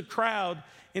presses through the crowd,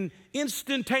 and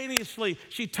instantaneously,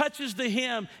 she touches the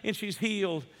hem, and she's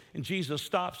healed. And Jesus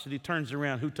stops, and he turns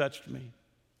around. Who touched me?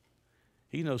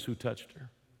 He knows who touched her.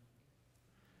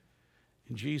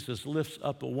 And Jesus lifts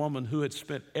up a woman who had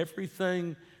spent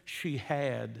everything she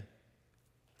had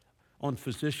on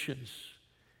physicians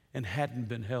and hadn't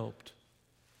been helped.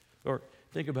 Or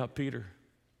think about Peter,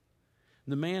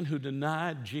 the man who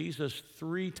denied Jesus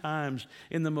 3 times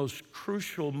in the most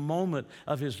crucial moment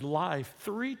of his life.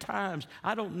 3 times.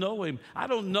 I don't know him. I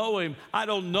don't know him. I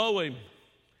don't know him.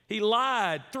 He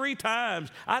lied 3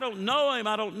 times. I don't know him.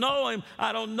 I don't know him.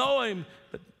 I don't know him.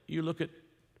 But you look at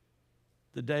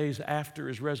the days after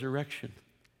his resurrection,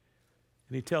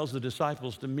 and he tells the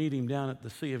disciples to meet him down at the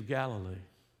Sea of Galilee.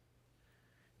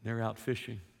 They're out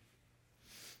fishing.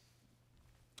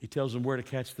 He tells them where to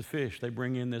catch the fish. They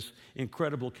bring in this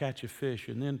incredible catch of fish.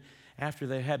 And then after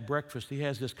they had breakfast, he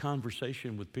has this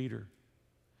conversation with Peter. And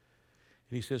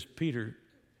he says, Peter,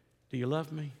 do you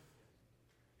love me?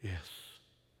 Yes.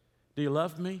 Do you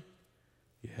love me?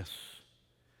 Yes.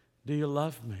 Do you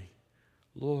love me?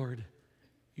 Lord,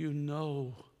 you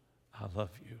know I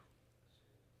love you.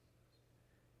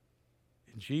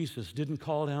 And Jesus didn't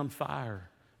call down fire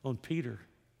on Peter.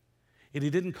 And he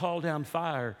didn't call down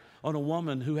fire on a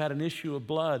woman who had an issue of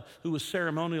blood, who was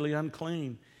ceremonially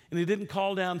unclean. And he didn't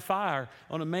call down fire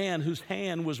on a man whose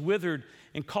hand was withered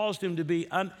and caused him to be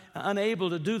unable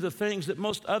to do the things that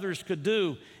most others could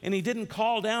do. And he didn't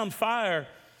call down fire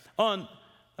on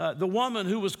the woman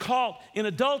who was caught in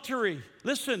adultery.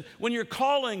 Listen, when you're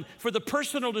calling for the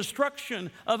personal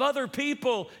destruction of other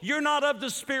people, you're not of the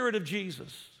Spirit of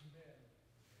Jesus.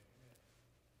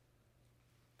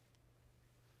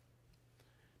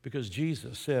 Because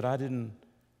Jesus said, I didn't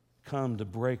come to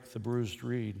break the bruised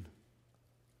reed,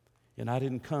 and I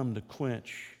didn't come to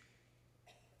quench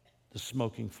the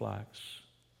smoking flax.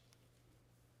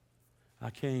 I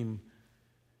came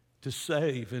to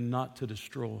save and not to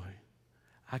destroy.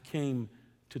 I came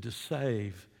to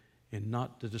save and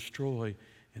not to destroy.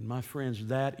 And my friends,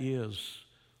 that is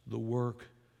the work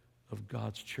of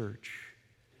God's church.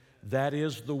 That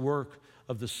is the work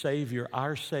of the Savior,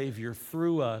 our Savior,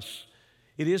 through us.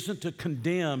 It isn't to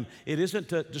condemn. It isn't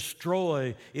to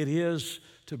destroy. It is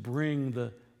to bring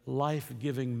the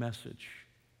life-giving message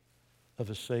of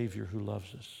a Savior who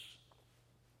loves us.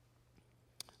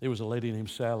 There was a lady named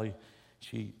Sally.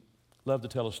 She loved to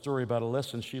tell a story about a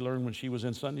lesson she learned when she was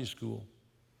in Sunday school.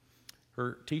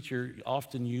 Her teacher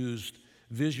often used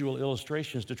visual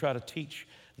illustrations to try to teach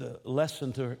the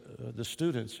lesson to the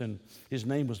students, and his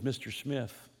name was Mr.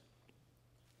 Smith.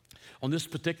 On this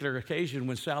particular occasion,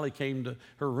 when Sally came to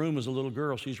her room as a little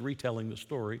girl, she's retelling the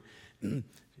story,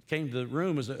 came to the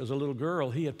room as a little girl,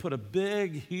 he had put a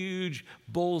big, huge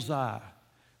bullseye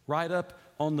right up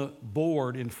on the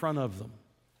board in front of them.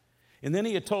 And then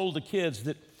he had told the kids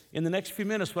that in the next few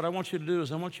minutes, what I want you to do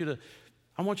is I want you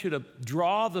to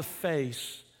draw the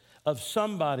face of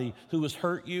somebody who has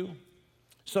hurt you,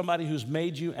 somebody who's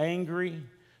made you angry,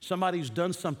 somebody who's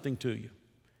done something to you.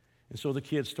 And so the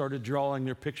kids started drawing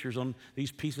their pictures on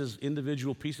these pieces,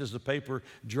 individual pieces of paper,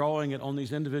 drawing it on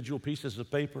these individual pieces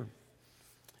of paper.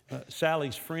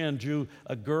 Sally's friend drew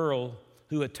a girl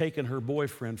who had taken her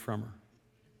boyfriend from her.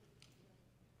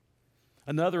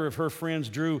 Another of her friends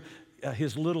drew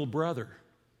his little brother.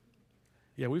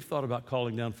 Yeah, we've thought about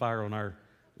calling down fire on our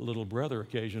little brother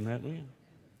occasion, haven't we?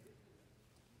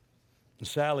 And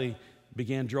Sally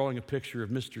began drawing a picture of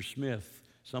Mr. Smith.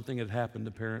 Something had happened,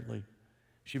 apparently.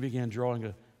 She began drawing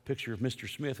a picture of Mr.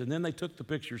 Smith, and then they took the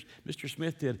pictures, Mr.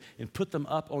 Smith did, and put them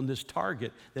up on this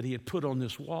target that he had put on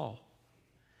this wall.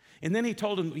 And then he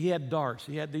told him he had darts.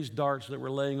 He had these darts that were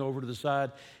laying over to the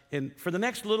side. And for the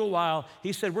next little while,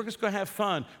 he said, we're just going to have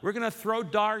fun. We're going to throw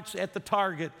darts at the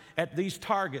target, at these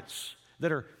targets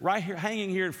that are right here,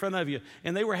 hanging here in front of you.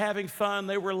 And they were having fun,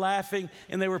 they were laughing,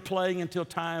 and they were playing until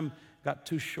time got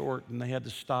too short, and they had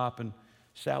to stop, and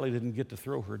Sally didn't get to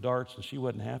throw her darts, and she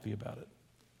wasn't happy about it.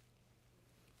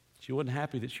 She wasn't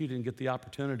happy that she didn't get the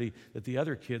opportunity that the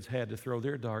other kids had to throw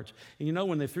their darts. And you know,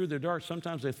 when they threw their darts,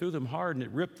 sometimes they threw them hard and it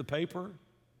ripped the paper.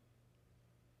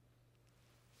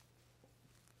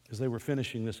 As they were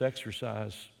finishing this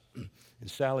exercise, and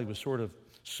Sally was sort of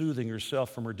soothing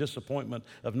herself from her disappointment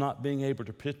of not being able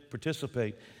to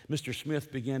participate, Mr.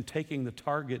 Smith began taking the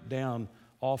target down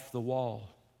off the wall.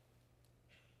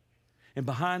 And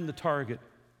behind the target,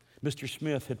 Mr.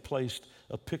 Smith had placed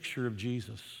a picture of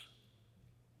Jesus.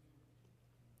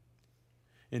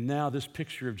 And now this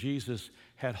picture of Jesus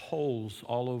had holes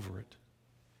all over it,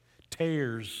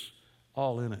 tears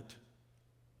all in it.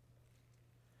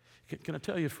 Can I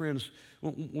tell you, friends,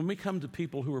 when we come to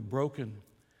people who are broken,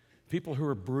 people who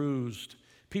are bruised,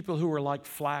 people who are like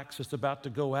flax that's about to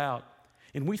go out,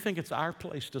 and we think it's our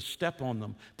place to step on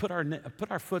them, put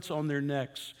our foots on their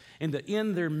necks, and to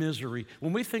end their misery,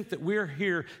 when we think that we're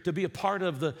here to be a part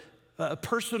of the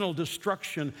personal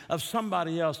destruction of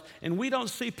somebody else, and we don't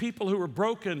see people who are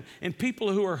broken and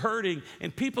people who are hurting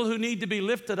and people who need to be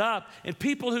lifted up and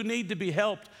people who need to be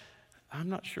helped, I'm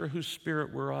not sure whose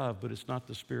spirit we're of, but it's not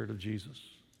the spirit of Jesus.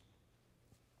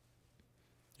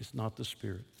 It's not the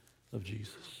spirit of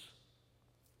Jesus.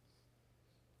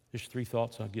 There's 3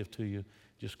 thoughts I'll give to you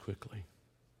just quickly.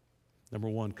 Number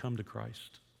 1, come to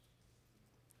Christ.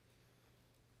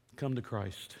 Come to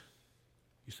Christ.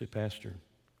 You say, Pastor,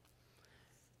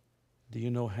 do you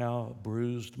know how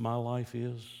bruised my life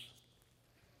is?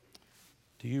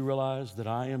 Do you realize that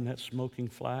I am that smoking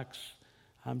flax?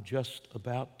 I'm just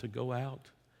about to go out.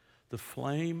 The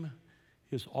flame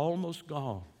is almost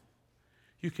gone.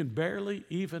 You can barely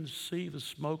even see the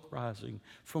smoke rising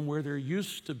from where there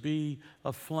used to be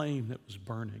a flame that was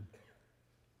burning.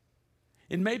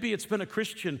 And maybe it's been a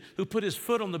Christian who put his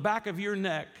foot on the back of your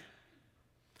neck,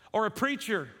 or a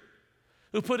preacher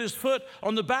who put his foot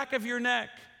on the back of your neck.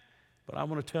 But I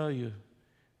want to tell you,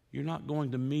 you're not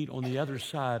going to meet on the other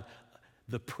side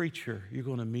the preacher. You're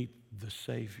going to meet the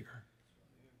Savior.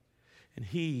 And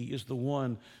He is the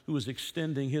one who is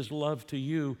extending His love to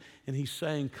you, and He's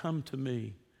saying, come to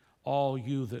me, all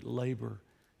you that labor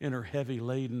and are heavy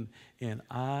laden, and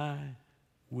I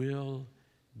will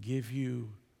give you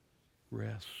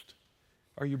rest.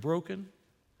 Are you broken?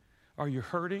 Are you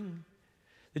hurting?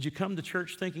 Did you come to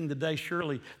church thinking today,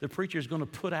 surely the preacher is going to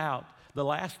put out the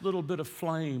last little bit of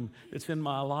flame that's in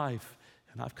my life?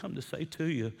 And I've come to say to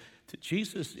you that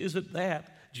Jesus isn't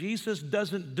that. Jesus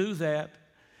doesn't do that.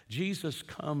 Jesus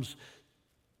comes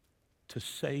to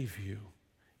save you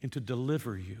and to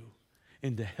deliver you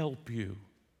and to help you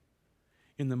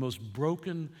in the most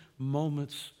broken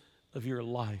moments of your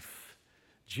life.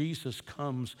 Jesus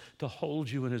comes to hold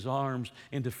you in His arms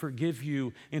and to forgive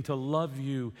you and to love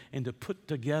you and to put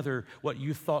together what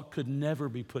you thought could never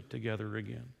be put together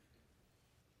again.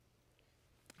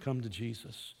 Come to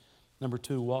Jesus. Number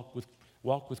 2, walk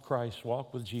with Christ.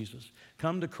 Walk with Jesus.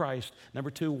 Come to Christ.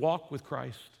 Number 2, walk with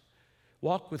Christ.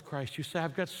 Walk with Christ. You say,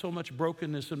 I've got so much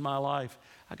brokenness in my life.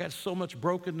 I got so much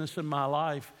brokenness in my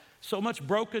life. So much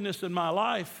brokenness in my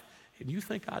life. And you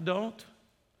think I don't?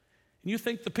 And you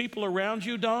think the people around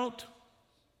you don't?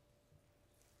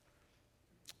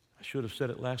 I should have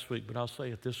said it last week, but I'll say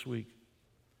it this week.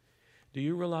 Do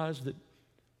you realize that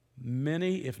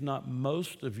many, if not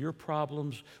most, of your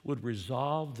problems would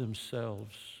resolve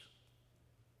themselves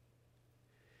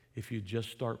if you just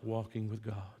start walking with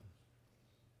God.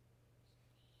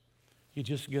 You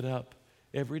just get up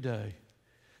every day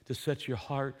to set your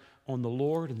heart on the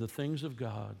Lord and the things of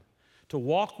God, to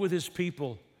walk with His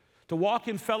people, to walk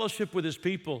in fellowship with His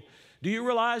people. Do you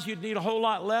realize you'd need a whole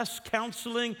lot less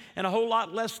counseling and a whole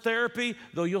lot less therapy,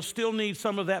 though you'll still need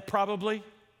some of that probably?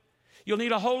 You'll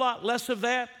need a whole lot less of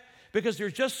that because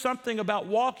there's just something about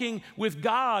walking with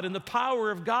God and the power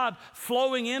of God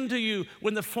flowing into you.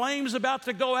 When the flame's about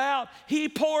to go out, He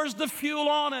pours the fuel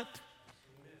on it.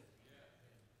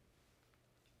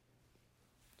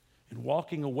 And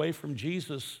walking away from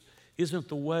Jesus isn't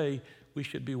the way we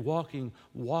should be walking.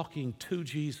 Walking to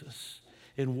Jesus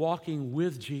and walking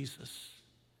with Jesus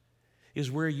is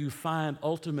where you find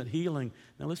ultimate healing.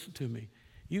 Now listen to me.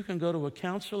 You can go to a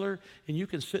counselor and you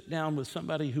can sit down with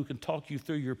somebody who can talk you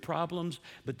through your problems,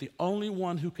 but the only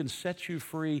one who can set you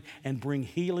free and bring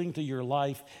healing to your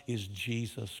life is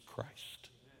Jesus Christ.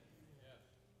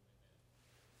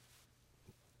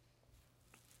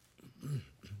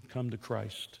 Come to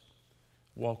Christ.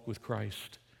 Walk with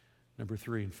Christ. Number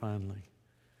 3, and finally,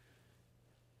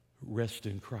 rest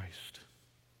in Christ.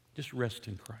 Just rest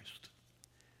in Christ.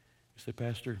 You say,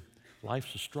 Pastor,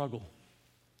 life's a struggle.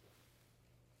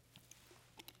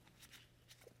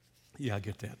 Yeah, I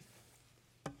get that.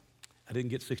 I didn't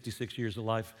get 66 years of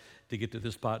life to get to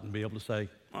this spot and be able to say,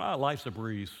 life's a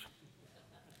breeze.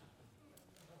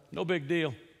 No big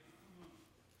deal.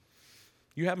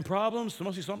 You having problems? There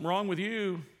must be something wrong with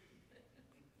you.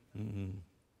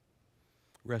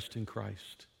 Rest in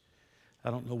Christ.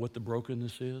 I don't know what the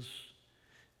brokenness is,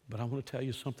 but I want to tell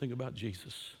you something about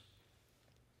Jesus.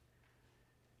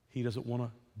 He doesn't want to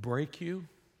break you.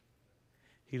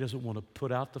 He doesn't want to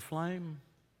put out the flame.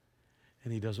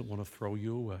 And He doesn't want to throw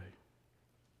you away.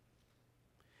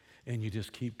 And you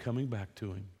just keep coming back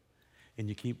to Him. And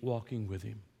you keep walking with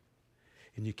Him.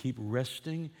 And you keep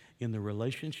resting in the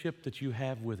relationship that you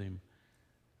have with Him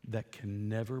that can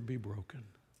never be broken.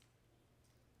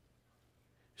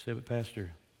 You say, but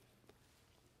Pastor,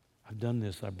 I've done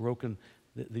this. I've broken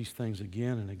these things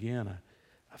again and again.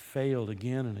 I failed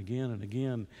again and again and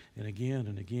again and again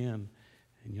and again.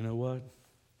 And you know what?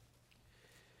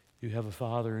 You have a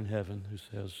Father in heaven who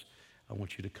says, I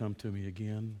want you to come to me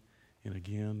again and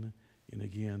again and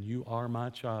again. You are my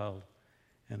child,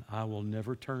 and I will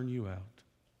never turn you out,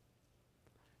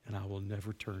 and I will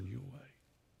never turn you away.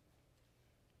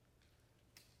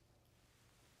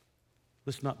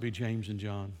 Let's not be James and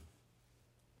John.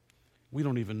 We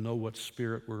don't even know what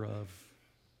spirit we're of.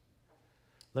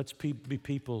 Let's be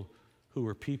people who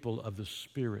are people of the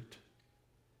Spirit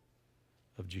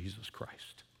of Jesus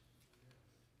Christ.